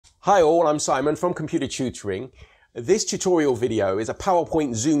Hi all, I'm Simon from Computer Tutoring. This tutorial video is a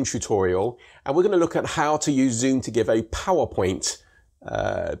PowerPoint Zoom tutorial, and we're going to look at how to use Zoom to give a PowerPoint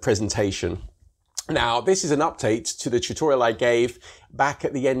presentation. Now, this is an update to the tutorial I gave back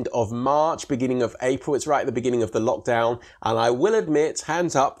at the end of March, beginning of April. It's right at the beginning of the lockdown, and I will admit,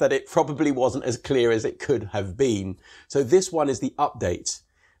 hands up, that it probably wasn't as clear as it could have been. So this one is the update.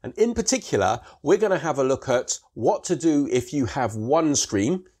 And in particular, we're going to have a look at what to do if you have one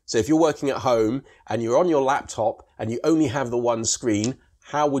screen. So if you're working at home and you're on your laptop and you only have the one screen,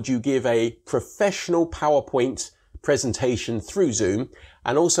 how would you give a professional PowerPoint presentation through Zoom?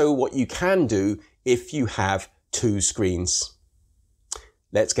 And also what you can do if you have two screens.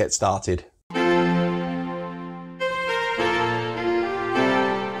 Let's get started.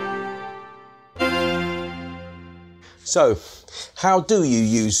 So, how do you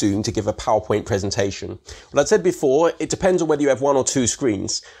use Zoom to give a PowerPoint presentation? Well, I said before, it depends on whether you have one or two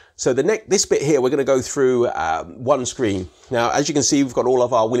screens. So this bit here, we're going to go through one screen. Now, as you can see, we've got all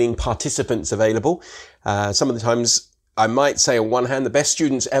of our willing participants available. Some of the times, I might say on one hand, the best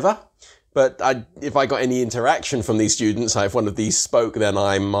students ever. But if I got any interaction from these students, if one of these spoke, then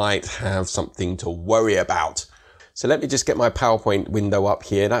I might have something to worry about. So let me just get my PowerPoint window up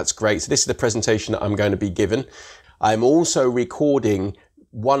here. That's great. So this is the presentation that I'm going to be given. I'm also recording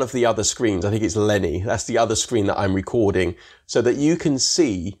one of the other screens. I think it's Lenny. That's the other screen that I'm recording so that you can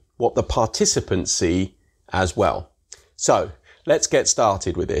see what the participants see as well. So let's get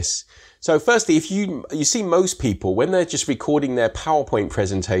started with this. So firstly, if you see most people, when they're just recording their PowerPoint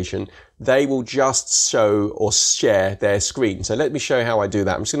presentation, they will just show or share their screen. So let me show you how I do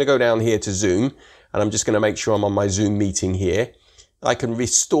that. I'm just going to go down here to Zoom, and I'm just going to make sure I'm on my Zoom meeting here. I can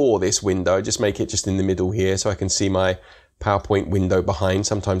restore this window, just make it just in the middle here so I can see my PowerPoint window behind.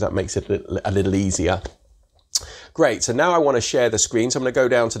 Sometimes that makes it a little easier. Great, so now I want to share the screen. So I'm going to go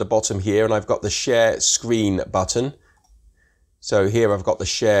down to the bottom here and I've got the share screen button. So here I've got the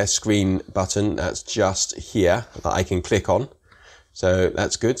share screen button. That's just here that I can click on. So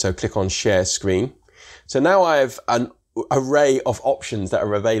that's good. So click on share screen. So now I have an array of options that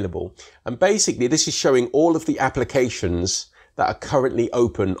are available. And basically this is showing all of the applications that are currently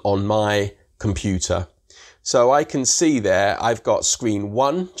open on my computer. So I can see there, I've got screen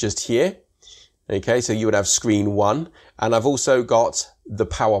 1 just here. Okay, so you would have screen 1, and I've also got the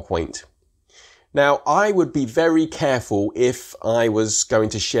PowerPoint. Now, I would be very careful if I was going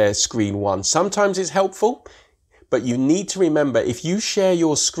to share screen 1. Sometimes it's helpful, but you need to remember, if you share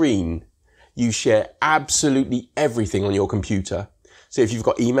your screen, you share absolutely everything on your computer. So if you've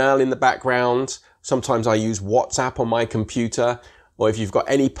got email in the background, sometimes I use WhatsApp on my computer, or if you've got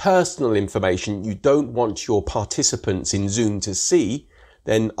any personal information you don't want your participants in Zoom to see,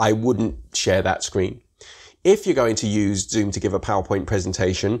 then I wouldn't share that screen. If you're going to use Zoom to give a PowerPoint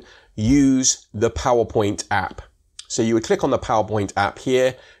presentation, use the PowerPoint app. So you would click on the PowerPoint app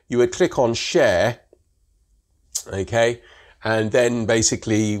here, you would click on share, okay, and then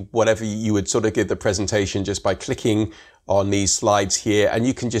basically whatever you would sort of give the presentation just by clicking on these slides here, and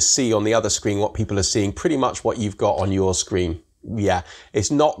you can just see on the other screen what people are seeing, pretty much what you've got on your screen. Yeah,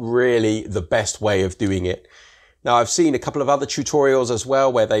 it's not really the best way of doing it. Now, I've seen a couple of other tutorials as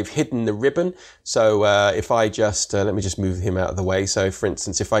well where they've hidden the ribbon. So if I just, let me just move him out of the way. So for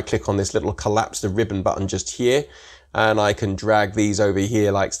instance, if I click on this little collapse the ribbon button just here, and I can drag these over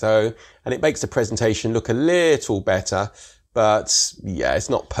here like so, and it makes the presentation look a little better. But yeah, it's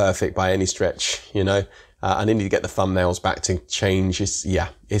not perfect by any stretch, you know. I need to get the thumbnails back to change.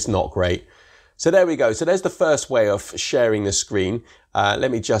 It's not great. So there we go. So there's the first way of sharing the screen.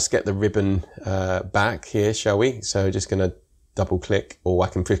 Let me just get the ribbon back here, shall we? So just going to double click, or I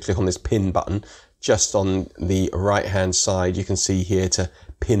can click on this pin button just on the right hand side. You can see here to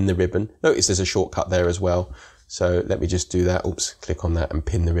pin the ribbon. Notice there's a shortcut there as well. So let me just do that. Oops, click on that and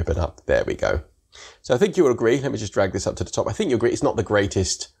pin the ribbon up. There we go. So I think you'll agree. Let me just drag this up to the top. I think you'll agree it's not the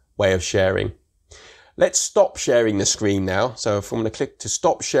greatest way of sharing. Let's stop sharing the screen now. So if I'm going to click to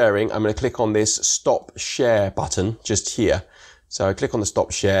stop sharing, I'm going to click on this stop share button just here. So I click on the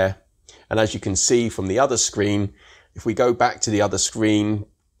stop share. And as you can see from the other screen, if we go back to the other screen,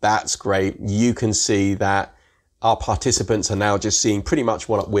 that's great. You can see that our participants are now just seeing pretty much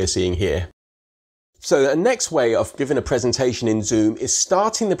what we're seeing here. So the next way of giving a presentation in Zoom is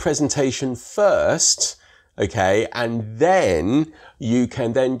starting the presentation first, okay, and then you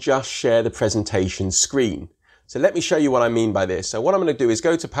can then just share the presentation screen. So let me show you what I mean by this. So what I'm going to do is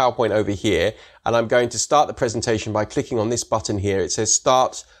go to PowerPoint over here, and I'm going to start the presentation by clicking on this button here. It says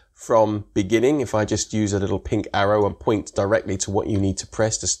start from beginning. If I just use a little pink arrow and point directly to what you need to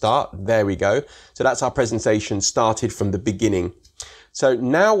press to start, there we go. So that's our presentation started from the beginning. So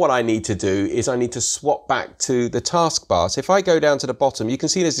now what I need to do is I need to swap back to the taskbar. So if I go down to the bottom, you can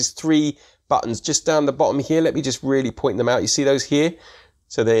see there's these 3 buttons just down the bottom here. Let me just really point them out. You see those here?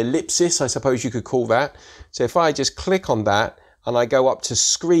 So the ellipsis, I suppose you could call that. So if I just click on that and I go up to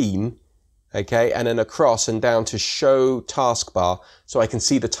screen, okay, and then across and down to show taskbar, so I can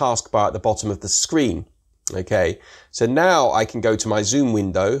see the taskbar at the bottom of the screen. Okay, so now I can go to my zoom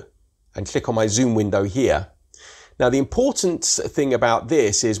window and click on my zoom window here. Now the important thing about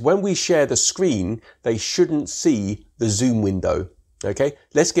this is when we share the screen, they shouldn't see the zoom window. Okay,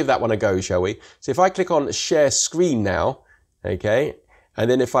 let's give that one a go, shall we? So if I click on share screen now, okay, and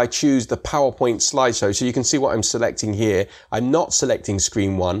then if I choose the PowerPoint slideshow, so you can see what I'm selecting here. I'm not selecting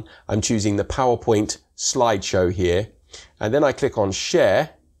screen 1, I'm choosing the PowerPoint slideshow here. And then I click on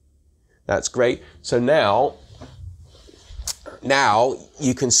share. That's great. So now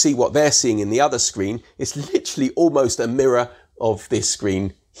you can see what they're seeing in the other screen. It's literally almost a mirror of this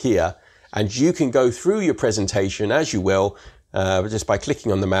screen here. And you can go through your presentation as you will, just by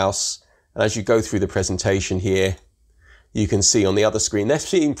clicking on the mouse. And as you go through the presentation here, you can see on the other screen, they're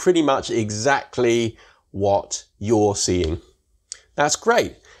seeing pretty much exactly what you're seeing. That's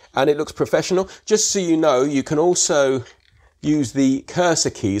great. And it looks professional. Just so you know, you can also use the cursor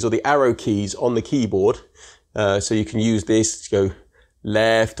keys or the arrow keys on the keyboard. So you can use this to go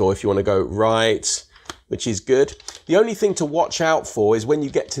left, or if you want to go right, which is good. The only thing to watch out for is when you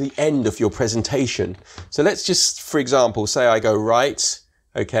get to the end of your presentation. So let's just, for example, say I go right,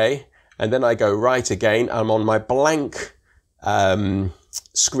 okay, and then I go right again. I'm on my blank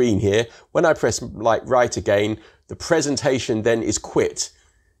screen here. When I press like right again, the presentation then is quit.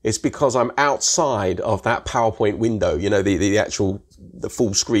 It's because I'm outside of that PowerPoint window, you know, the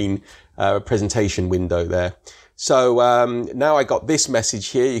full screen presentation window there. So now I got this message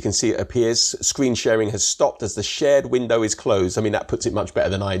here. You can see it appears screen sharing has stopped as the shared window is closed. I mean, that puts it much better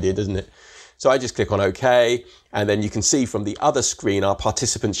than I did, doesn't it? So I just click on OK, and then you can see from the other screen, our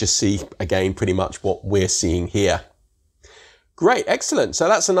participants just see again pretty much what we're seeing here. Great, excellent. So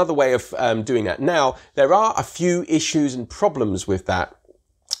that's another way of doing that. Now, there are a few issues and problems with that,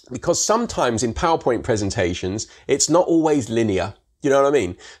 because sometimes in PowerPoint presentations, it's not always linear. You know what I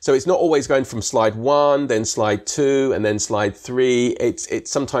mean? So it's not always going from slide 1, then slide 2, and then slide 3.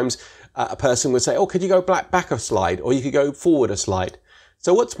 It's sometimes a person would say, oh, could you go back a slide, or you could go forward a slide.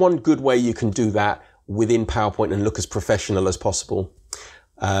 So what's one good way you can do that within PowerPoint and look as professional as possible?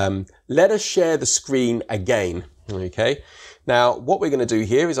 Let us share the screen again. Okay. Now, what we're going to do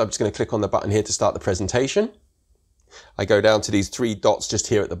here is I'm just going to click on the button here to start the presentation. I go down to these 3 dots just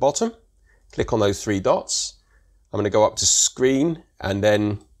here at the bottom, click on those 3 dots. I'm going to go up to screen and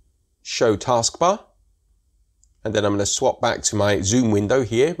then show taskbar. And then I'm going to swap back to my Zoom window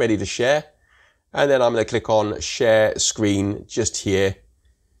here, ready to share. And then I'm going to click on share screen just here.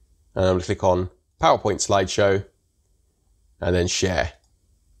 And I'm going to click on PowerPoint slideshow and then share.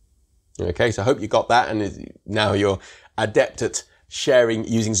 Okay, so I hope you got that, and now you're adept at sharing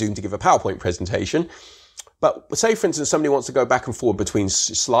using Zoom to give a PowerPoint presentation. But say, for instance, somebody wants to go back and forward between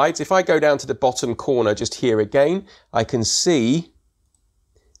slides. If I go down to the bottom corner just here again, I can see,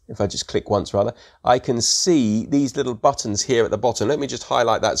 if I just click once rather, I can see these little buttons here at the bottom. Let me just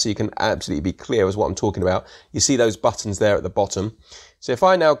highlight that so you can absolutely be clear as what I'm talking about. You see those buttons there at the bottom. So if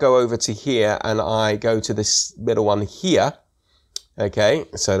I now go over to here and I go to this middle one here, okay,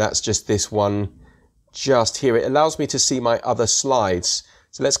 so that's just this one just here. It allows me to see my other slides.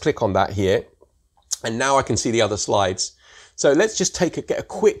 So let's click on that here. And now I can see the other slides. So let's just get a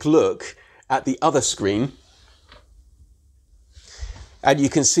quick look at the other screen. And you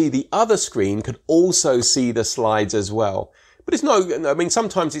can see the other screen could also see the slides as well. But it's I mean,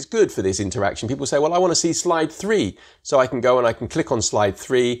 sometimes it's good for this interaction. People say, well, I want to see slide 3. So I can go and I can click on slide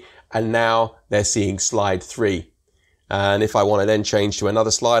 3, and now they're seeing slide 3. And if I want to then change to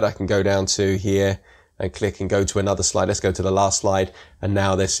another slide, I can go down to here and click and go to another slide. Let's go to the last slide, and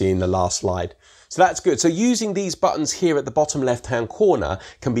now they're seeing the last slide. So that's good. So using these buttons here at the bottom left-hand corner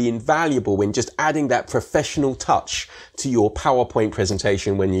can be invaluable when just adding that professional touch to your PowerPoint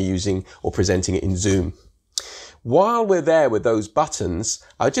presentation when you're using or presenting it in Zoom. While we're there with those buttons,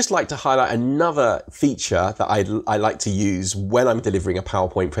 I'd just like to highlight another feature that I like to use when I'm delivering a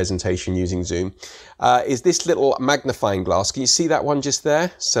PowerPoint presentation using Zoom, is this little magnifying glass. Can you see that one just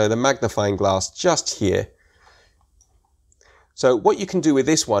there? So the magnifying glass just here. So what you can do with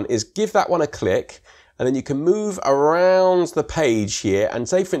this one is give that one a click, and then you can move around the page here, and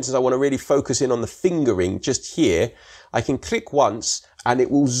say, for instance, I want to really focus in on the fingering just here. I can click once and it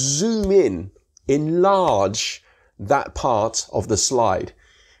will zoom in, enlarge that part of the slide.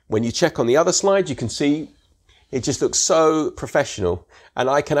 When you check on the other slide, you can see It just looks so professional. And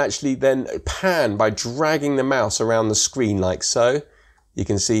I can actually then pan by dragging the mouse around the screen like so. You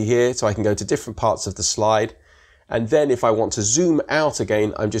can see here, so I can go to different parts of the slide. And then if I want to zoom out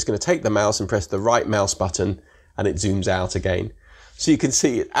again, I'm just going to take the mouse and press the right mouse button and it zooms out again. So you can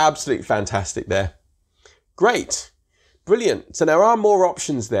see it, absolutely fantastic there. Great. Brilliant. So there are more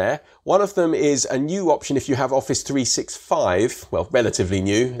options there. One of them is a new option if you have Office 365, well, relatively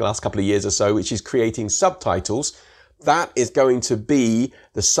new, the last couple of years or so, which is creating subtitles. That is going to be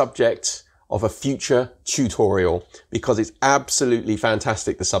the subject of a future tutorial because it's absolutely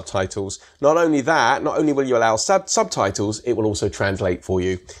fantastic, the subtitles. Not only that, not only will you allow subtitles, it will also translate for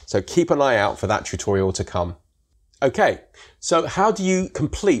you. So keep an eye out for that tutorial to come. Okay, so how do you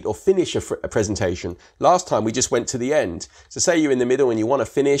complete or finish a presentation? Last time we just went to the end. So say you're in the middle and you want to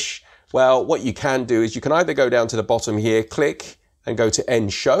finish. Well, what you can do is you can either go down to the bottom here, click and go to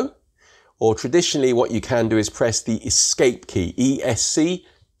End Show. Or traditionally what you can do is press the Escape key, ESC,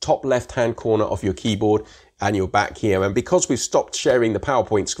 top left-hand corner of your keyboard, and you're back here. And because we've stopped sharing the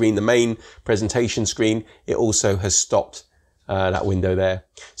PowerPoint screen, the main presentation screen, it also has stopped that window there.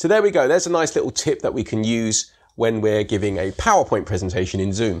 So there we go. There's a nice little tip that we can use when we're giving a PowerPoint presentation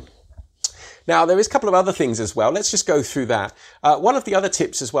in Zoom. Now, there is a couple of other things as well. Let's just go through that. One of the other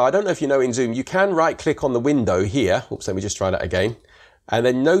tips as well, I don't know if you know in Zoom, you can right-click on the window here. Oops, let me just try that again. And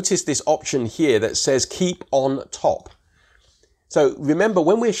then notice this option here that says Keep on Top. So remember,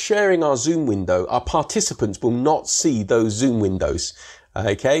 when we're sharing our Zoom window, our participants will not see those Zoom windows.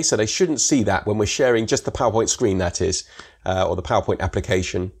 Okay, so they shouldn't see that when we're sharing just the PowerPoint screen, that is, or the PowerPoint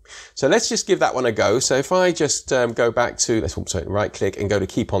application. So let's just give that one a go. So if I just go back to, right click and go to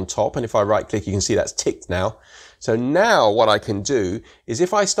Keep on Top. And if I right click, you can see that's ticked now. So now what I can do is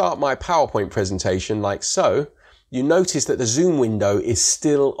if I start my PowerPoint presentation like so, you notice that the Zoom window is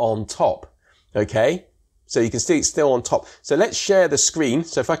still on top. Okay. So you can see it's still on top. So let's share the screen.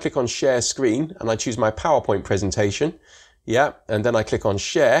 So if I click on Share Screen and I choose my PowerPoint presentation, yeah, and then I click on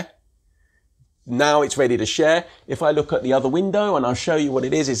Share, now it's ready to share. If I look at the other window and I'll show you what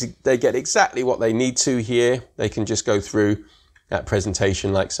it is they get exactly what they need to here. They can just go through that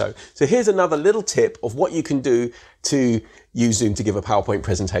presentation like so. So here's another little tip of what you can do to use Zoom to give a PowerPoint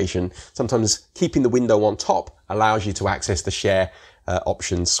presentation. Sometimes keeping the window on top allows you to access the share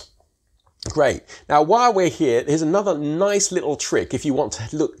options. Great. Now, while we're here, here's another nice little trick if you want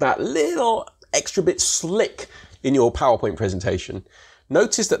to look that little extra bit slick in your PowerPoint presentation.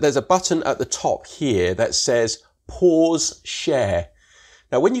 Notice that there's a button at the top here that says Pause Share.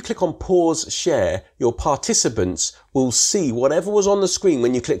 Now, when you click on Pause Share, your participants will see whatever was on the screen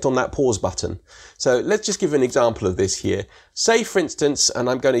when you clicked on that pause button. So let's just give an example of this here. Say, for instance, and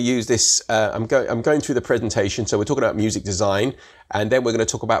I'm going to use this, I'm going through the presentation. So we're talking about music design, and then we're going to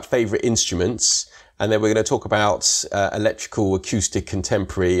talk about favorite instruments, and then we're going to talk about electrical, acoustic,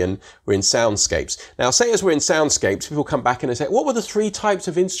 contemporary, and we're in soundscapes. Now, say as we're in soundscapes, people come back and they say, what were the 3 types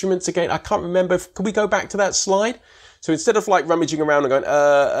of instruments again? I can't remember. Could we go back to that slide? So instead of like rummaging around and going,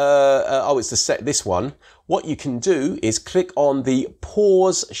 oh, it's this one, what you can do is click on the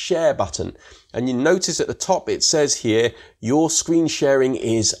Pause Share button. And you notice at the top, it says here, your screen sharing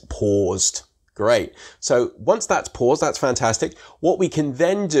is paused. Great. So once that's paused, that's fantastic. What we can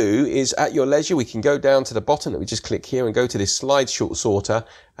then do is at your leisure, we can go down to the bottom. Let me just click here and go to this slide sorter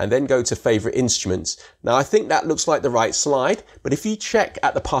and then go to favorite instruments. Now, I think that looks like the right slide, but if you check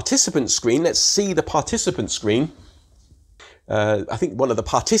at the participant screen, let's see the participant screen. I think one of the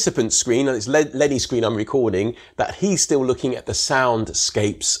participants' screen, and it's Lenny's screen I'm recording, that he's still looking at the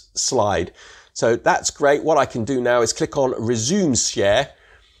soundscapes slide. So that's great. What I can do now is click on Resume Share,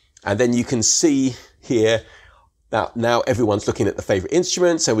 and then you can see here that now everyone's looking at the favorite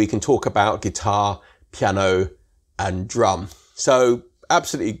instrument, so we can talk about guitar, piano, and drum. So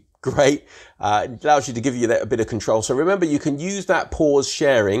absolutely great. It allows you to give you that a bit of control. So remember, you can use that pause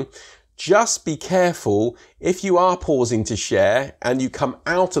sharing. Just be careful if you are pausing to share and you come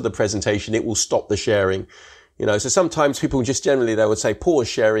out of the presentation, it will stop the sharing. You know, so sometimes people just generally, they would say pause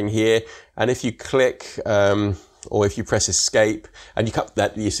sharing here. And if you click, or if you press escape and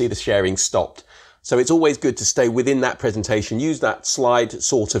you see the sharing stopped. So it's always good to stay within that presentation. Use that slide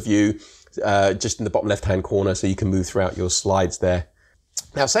sort of view, just in the bottom left-hand corner so you can move throughout your slides there.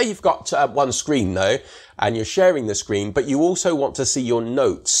 Now, say you've got one screen though, and you're sharing the screen, but you also want to see your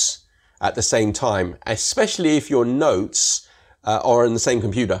notes at the same time, especially if your notes are on the same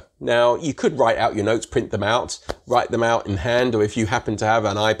computer. Now, you could write out your notes, print them out, write them out in hand, or if you happen to have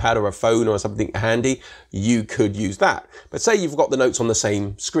an iPad or a phone or something handy, you could use that. But say you've got the notes on the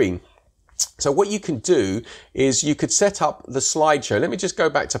same screen. So what you can do is you could set up the slideshow. Let me just go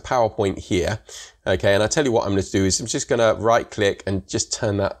back to PowerPoint here. Okay, and I'll tell you what I'm going to do is I'm just going to right click and just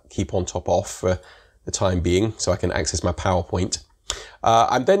turn that keep on top off for the time being so I can access my PowerPoint.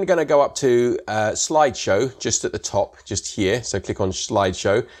 I'm then going to go up to slideshow just at the top, just here. So click on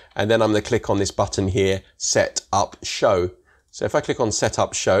slideshow, and then I'm going to click on this button here, set up show. So if I click on set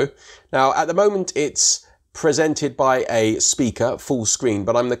up show, now at the moment it's presented by a speaker, full screen,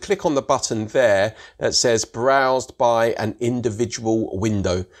 but I'm going to click on the button there that says browsed by an individual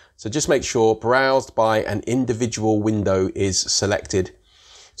window. So just make sure browsed by an individual window is selected.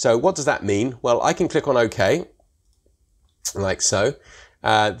 So what does that mean? Well, I can click on OK, like so.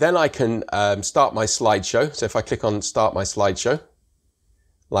 Then I can start my slideshow. So if I click on start my slideshow,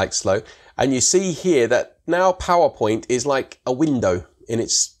 like so, and you see here that now PowerPoint is like a window in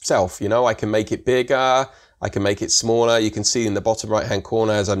itself. You know, I can make it bigger, I can make it smaller. You can see in the bottom right hand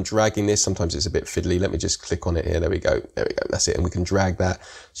corner as I'm dragging this, sometimes it's a bit fiddly. Let me just click on it here. There we go. There we go. That's it. And we can drag that.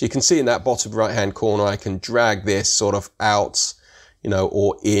 So you can see in that bottom right hand corner, I can drag this sort of out, you know,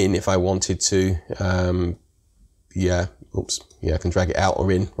 or in if I wanted to. Yeah. Oops. Yeah, I can drag it out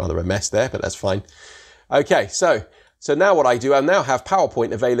or in. Rather a mess there, but that's fine. Okay. So now what I do, I now have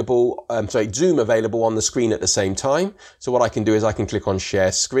PowerPoint available, Zoom available on the screen at the same time. So what I can do is I can click on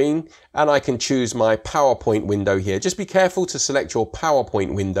share screen and I can choose my PowerPoint window here. Just be careful to select your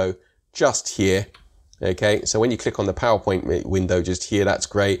PowerPoint window just here. Okay, so when you click on the PowerPoint window just here, that's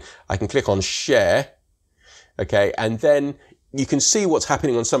great. I can click on share. Okay, and then you can see what's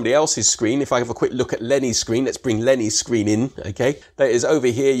happening on somebody else's screen. If I have a quick look at Lenny's screen, let's bring Lenny's screen in, okay? That is over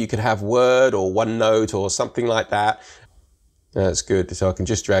here, you could have Word or OneNote or something like that. That's good, so I can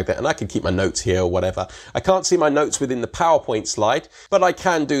just drag that and I can keep my notes here or whatever. I can't see my notes within the PowerPoint slide, but I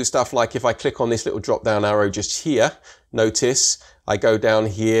can do stuff like if I click on this little drop down arrow just here, notice I go down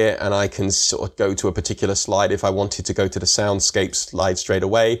here and I can sort of go to a particular slide. If I wanted to go to the soundscape slide straight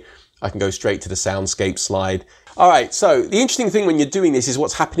away, I can go straight to the soundscape slide. All right, so the interesting thing when you're doing this is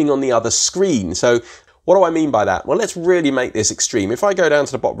what's happening on the other screen. So what do I mean by that? Well, let's really make this extreme. If I go down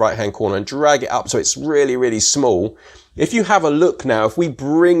to the bottom right-hand corner and drag it up so it's really, really small, if you have a look now, if we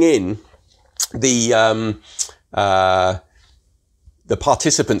bring in the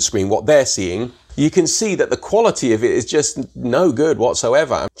participant screen, what they're seeing, you can see that the quality of it is just no good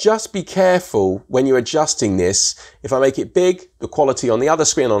whatsoever. Just be careful when you're adjusting this. If I make it big, the quality on the other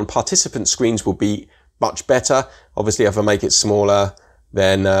screen, on participant screens, will be much better. Obviously, if I make it smaller,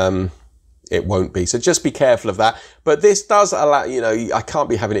 then it won't be. So just be careful of that. But this does allow, you know, I can't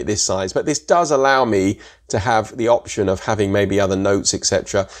be having it this size, but this does allow me to have the option of having maybe other notes,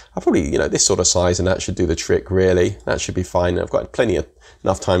 etc. I'll probably, you know, this sort of size, and that should do the trick, really. That should be fine. I've got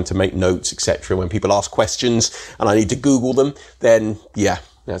enough time to make notes, etc. When people ask questions and I need to Google them, then yeah,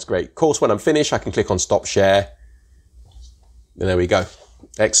 that's great. Of course, when I'm finished, I can click on stop share. And there we go.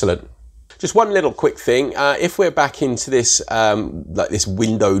 Excellent. Just one little quick thing. If we're back into this, like this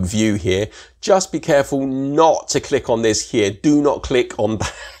windowed view here, just be careful not to click on this here. Do not click on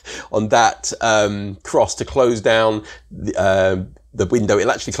that cross to close down the window.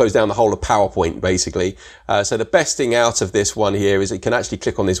 It'll actually close down the whole of PowerPoint, basically. So the best thing out of this one here is you can actually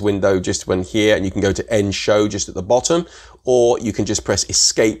click on this window just when here, and you can go to end show just at the bottom, or you can just press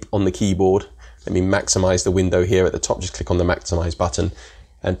escape on the keyboard. Let me maximize the window here at the top. Just click on the maximize button.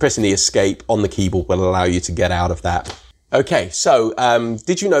 And pressing the escape on the keyboard will allow you to get out of that. Okay, so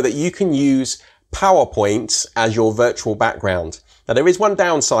did you know that you can use PowerPoint as your virtual background? Now there is one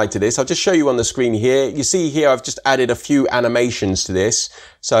downside to this. I'll just show you on the screen here. You see here I've just added a few animations to this.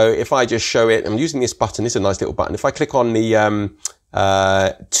 So if I just show it, I'm using this button. This is a nice little button. If I click on the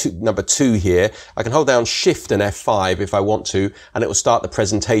number 2 here, I can hold down Shift and F5 if I want to, and it will start the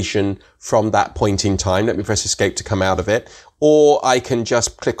presentation from that point in time. Let me press escape to come out of it. Or I can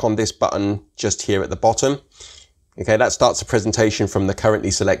just click on this button just here at the bottom. Okay, that starts the presentation from the currently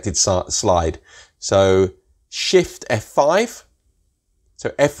selected slide. So Shift F5. So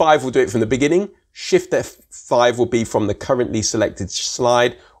F5 will do it from the beginning. Shift F5 will be from the currently selected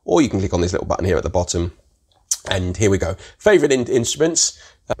slide, or you can click on this little button here at the bottom. And here we go. Favorite instruments.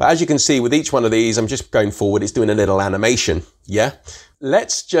 But as you can see with each one of these, I'm just going forward. It's doing a little animation. Yeah.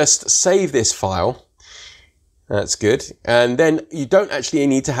 Let's just save this file. That's good. And then you don't actually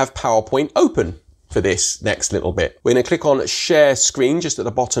need to have PowerPoint open for this next little bit. We're going to click on share screen just at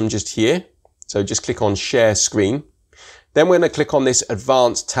the bottom just here. So just click on share screen. Then we're going to click on this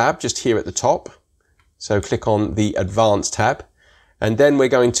advanced tab just here at the top. So click on the advanced tab. And then we're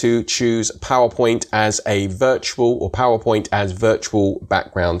going to choose PowerPoint as a virtual, or PowerPoint as virtual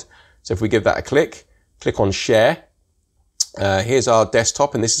background. So if we give that a click on share, Here's our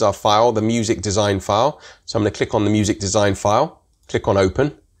desktop, and this is our file, the music design file. So I'm going to click on the music design file, click on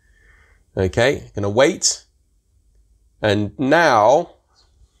open. Okay, going to wait. And now,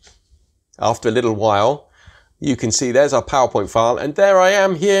 after a little while, you can see there's our PowerPoint file, and there I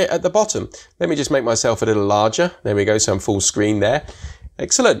am here at the bottom. Let me just make myself a little larger. There we go, so I'm full screen there.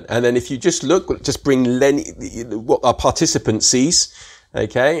 Excellent. And then if you just look, just bring what our participant sees.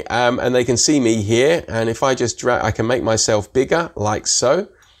 Okay, and they can see me here, and if I just drag, I can make myself bigger, like so.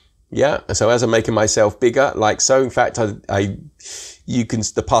 Yeah, so as I'm making myself bigger, like so, in fact,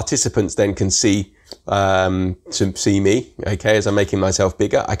 the participants then can see me. Okay, as I'm making myself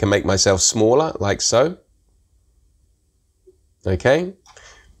bigger, I can make myself smaller, like so. Okay,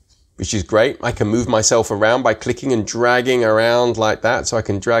 which is great. I can move myself around by clicking and dragging around like that, so I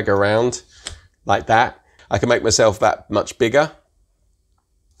can drag around like that. I can make myself that much bigger.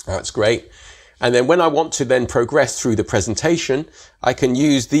 That's great. And then when I want to then progress through the presentation, I can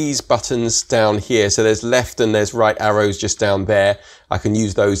use these buttons down here. So there's left and there's right arrows just down there. I can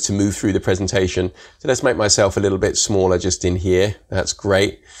use those to move through the presentation. So let's make myself a little bit smaller just in here. That's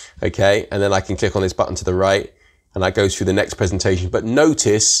great. Okay. And then I can click on this button to the right and I go through the next presentation. But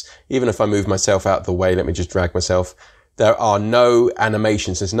notice, even if I move myself out of the way, let me just drag myself. There are no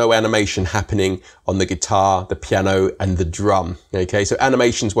animations. There's no animation happening on the guitar, the piano, and the drum. Okay, so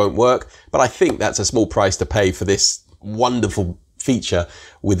animations won't work, but I think that's a small price to pay for this wonderful feature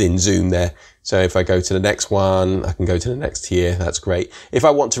within Zoom there. So if I go to the next one, I can go to the next here. That's great. If I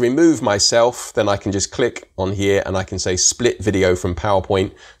want to remove myself, then I can just click on here and I can say split video from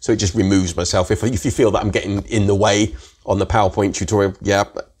PowerPoint. So it just removes myself. If you feel that I'm getting in the way on the PowerPoint tutorial, yeah,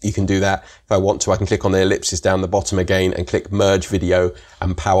 you can do that. If I want to, I can click on the ellipsis down the bottom again and click merge video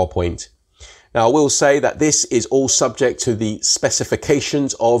and PowerPoint. Now, I will say that this is all subject to the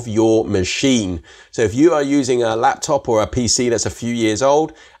specifications of your machine. So if you are using a laptop or a PC that's a few years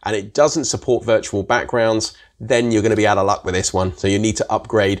old and it doesn't support virtual backgrounds, then you're going to be out of luck with this one. So you need to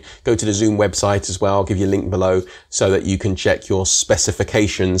upgrade. Go to the Zoom website as well. I'll give you a link below so that you can check your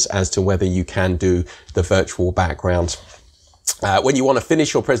specifications as to whether you can do the virtual background. When you want to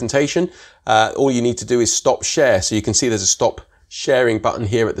finish your presentation, all you need to do is stop share. So you can see there's a stop sharing button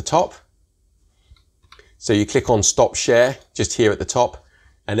here at the top. So you click on stop share just here at the top,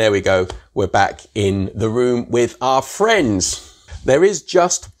 and there we go. We're back in the room with our friends. There is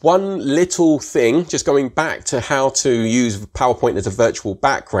just one little thing, just going back to how to use PowerPoint as a virtual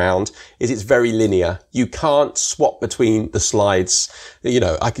background, is it's very linear. You can't swap between the slides. You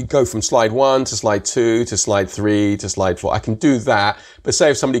know, I could go from slide 1 to slide 2 to slide 3 to slide 4. I can do that, but say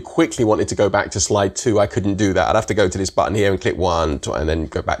if somebody quickly wanted to go back to slide 2, I couldn't do that. I'd have to go to this button here and click 1 and then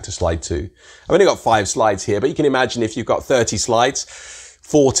go back to slide 2. I've only got 5 slides here, but you can imagine if you've got 30 slides,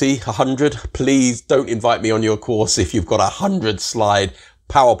 40, 100, please don't invite me on your course if you've got a 100-slide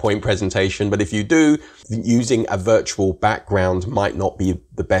PowerPoint presentation. But if you do, using a virtual background might not be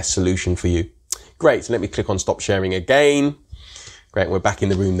the best solution for you. Great, so let me click on stop sharing again. Great, we're back in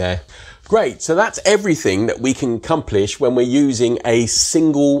the room there. Great, so that's everything that we can accomplish when we're using a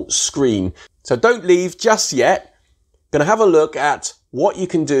single screen. So don't leave just yet. Gonna have a look at what you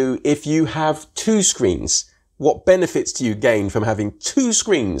can do if you have 2 screens. What benefits do you gain from having 2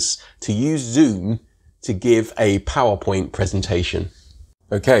 screens to use Zoom to give a PowerPoint presentation?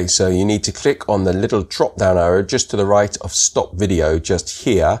 Okay, so you need to click on the little drop down arrow just to the right of stop video just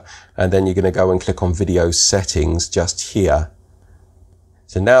here, and then you're going to go and click on video settings just here.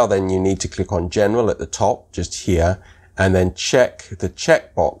 So now then you need to click on general at the top just here, and then check the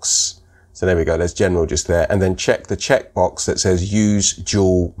checkbox. So there we go, there's general just there, and then check the checkbox that says use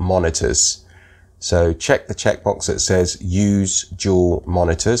dual monitors. So check the checkbox that says use dual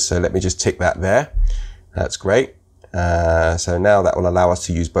monitors. So let me just tick that there. That's great. So now that will allow us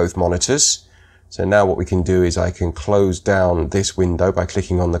to use both monitors. So now what we can do is I can close down this window by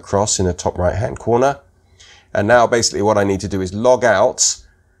clicking on the cross in the top right hand corner. And now basically what I need to do is log out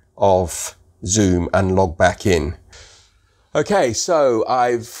of Zoom and log back in. Okay, so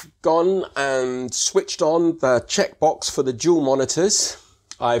I've gone and switched on the checkbox for the dual monitors.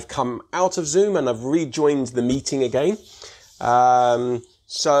 I've come out of Zoom and I've rejoined the meeting again.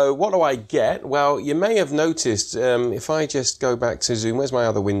 So what do I get? Well, you may have noticed, if I just go back to Zoom, where's my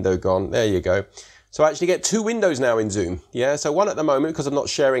other window gone? There you go. So I actually get 2 windows now in Zoom. Yeah, so one at the moment, because I'm not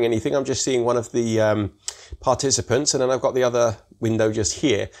sharing anything, I'm just seeing one of the participants, and then I've got the other window just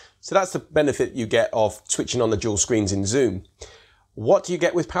here. So that's the benefit you get of switching on the dual screens in Zoom. What do you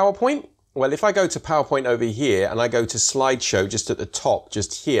get with PowerPoint? Well, if I go to PowerPoint over here and I go to slideshow just at the top,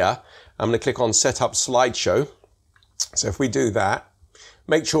 just here, I'm going to click on set up slideshow. So if we do that,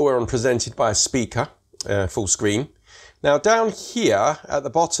 make sure we're on presented by a speaker, full screen. Now down here at the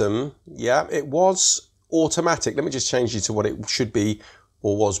bottom, yeah, it was automatic. Let me just change you to what it should be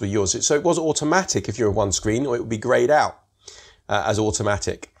or was with yours. So it was automatic if you're on one screen, or it would be grayed out as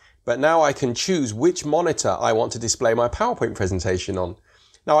automatic. But now I can choose which monitor I want to display my PowerPoint presentation on.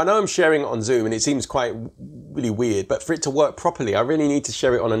 Now I know I'm sharing it on Zoom and it seems quite really weird, but for it to work properly, I really need to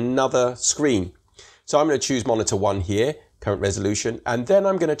share it on another screen. So I'm going to choose monitor 1 here, current resolution, and then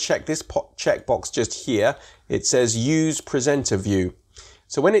I'm going to check this checkbox just here. It says use presenter view.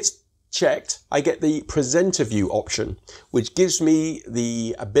 So when it's checked, I get the presenter view option, which gives me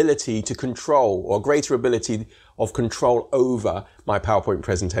the ability to control, or greater ability of control over my PowerPoint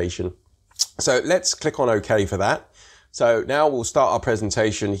presentation. So let's click on OK for that. So now we'll start our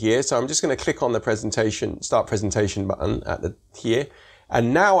presentation here. So I'm just going to click on the presentation, start presentation button at the here.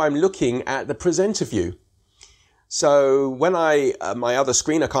 And now I'm looking at the presenter view. So when my other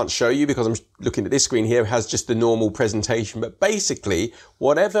screen, I can't show you because I'm looking at this screen here, has just the normal presentation. But basically,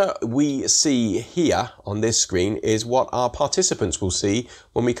 whatever we see here on this screen is what our participants will see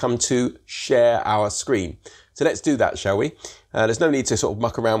when we come to share our screen. So let's do that, shall we? There's no need to sort of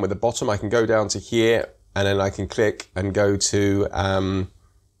muck around with the bottom. I can go down to here and then I can click and go to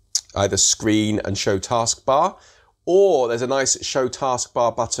either screen and show taskbar. Or there's a nice show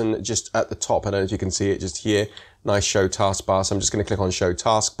taskbar button just at the top. I don't know if you can see it just here. Nice show taskbar. So I'm just going to click on show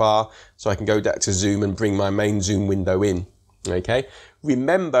taskbar so I can go back to Zoom and bring my main Zoom window in. Okay.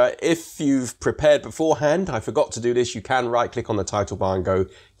 Remember, if you've prepared beforehand, I forgot to do this, you can right click on the title bar and go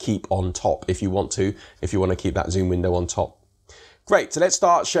keep on top if you want to keep that Zoom window on top. Great. So let's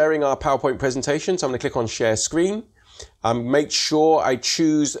start sharing our PowerPoint presentation. So I'm going to click on share screen. Make sure I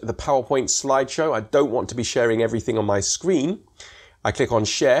choose the PowerPoint slideshow. I don't want to be sharing everything on my screen. I click on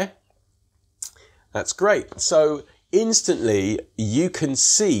share. That's great. So instantly you can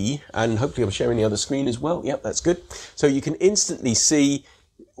see, and hopefully I'm sharing the other screen as well. Yep, that's good. So you can instantly see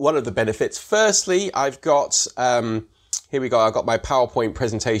one of the benefits. Firstly, I've got, here we go. I've got my PowerPoint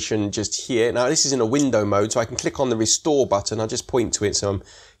presentation just here. Now this is in a window mode, so I can click on the restore button. I'll just point to it so I'm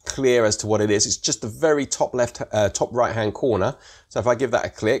clear as to what it is. It's just the very top top right hand corner. So if I give that a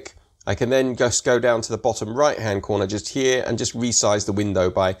click, I can then just go down to the bottom right hand corner just here and just resize the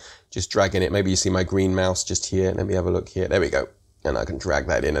window by just dragging it.Maybe you see my green mouse just here. Let me have a look here. There we go. And I can drag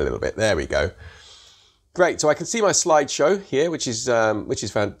that in a little bit. There we go. Great. So I can see my slideshow here, which is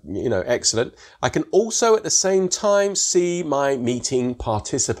excellent. I can also at the same time see my meeting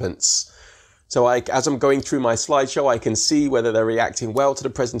participants. So as I'm going through my slideshow, I can see whether they're reacting well to the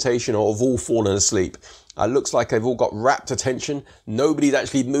presentation or have all fallen asleep. Looks like they've all got rapt attention. Nobody's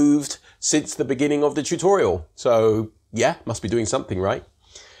actually moved since the beginning of the tutorial. So yeah, must be doing something right.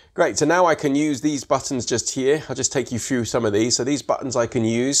 Great, so now I can use these buttons just here. I'll just take you through some of these. So these buttons I can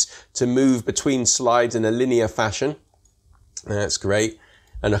use to move between slides in a linear fashion. That's great.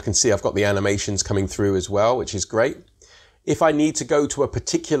 And I can see I've got the animations coming through as well, which is great. If I need to go to a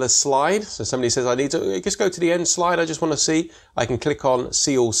particular slide, so somebody says I need to just go to the end slide, I just want to see, I can click on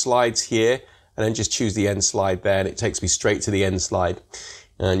see all slides here and then just choose the end slide there and it takes me straight to the end slide.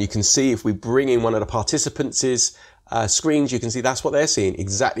 And you can see if we bring in one of the participants' screens, you can see that's what they're seeing,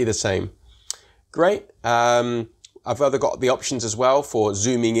 exactly the same. Great. I've either got the options as well for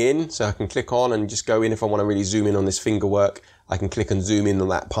zooming in, so I can click on and just go in if I want to really zoom in on this finger work. I can click and zoom in on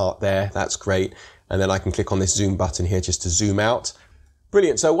that part there. That's great. And then I can click on this zoom button here just to zoom out.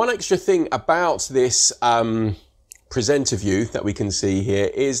 Brilliant. So one extra thing about this presenter view that we can see here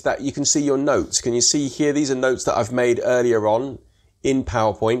is that you can see your notes. Can you see here? These are notes that I've made earlier on in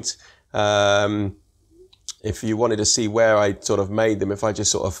PowerPoint. If you wanted to see where I sort of made them, if I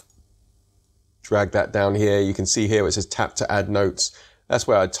just sort of drag that down here, you can see here where it says tap to add notes. That's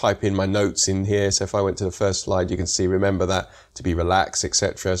where I type in my notes in here. So if I went to the first slide, you can see, remember that to be relaxed,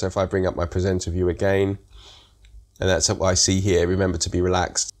 etc. So if I bring up my presenter view again, and that's what I see here, remember to be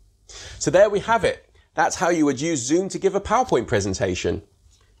relaxed. So there we have it. That's how you would use Zoom to give a PowerPoint presentation.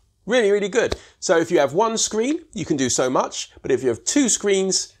 Really, really good. So if you have one screen, you can do so much, but if you have two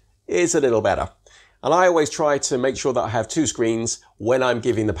screens, it's a little better. And I always try to make sure that I have two screens when I'm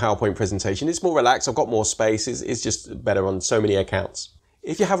giving the PowerPoint presentation. It's more relaxed, I've got more space, it's just better on so many accounts.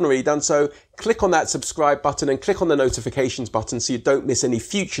 If you haven't already done so, click on that subscribe button and click on the notifications button so you don't miss any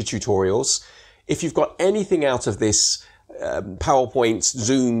future tutorials. If you've got anything out of this PowerPoint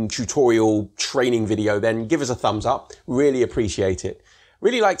Zoom tutorial training video, then give us a thumbs up. Really appreciate it.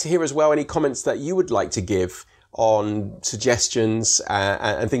 Really like to hear as well any comments that you would like to give on suggestions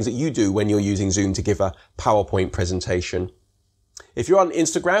and things that you do when you're using Zoom to give a PowerPoint presentation. If you're on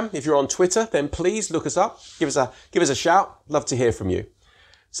Instagram, if you're on Twitter, then please look us up. Give us a shout. Love to hear from you.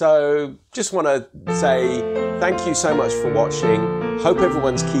 So just want to say Thank you so much for watching. Hope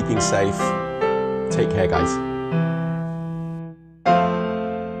everyone's keeping safe. Take care, guys.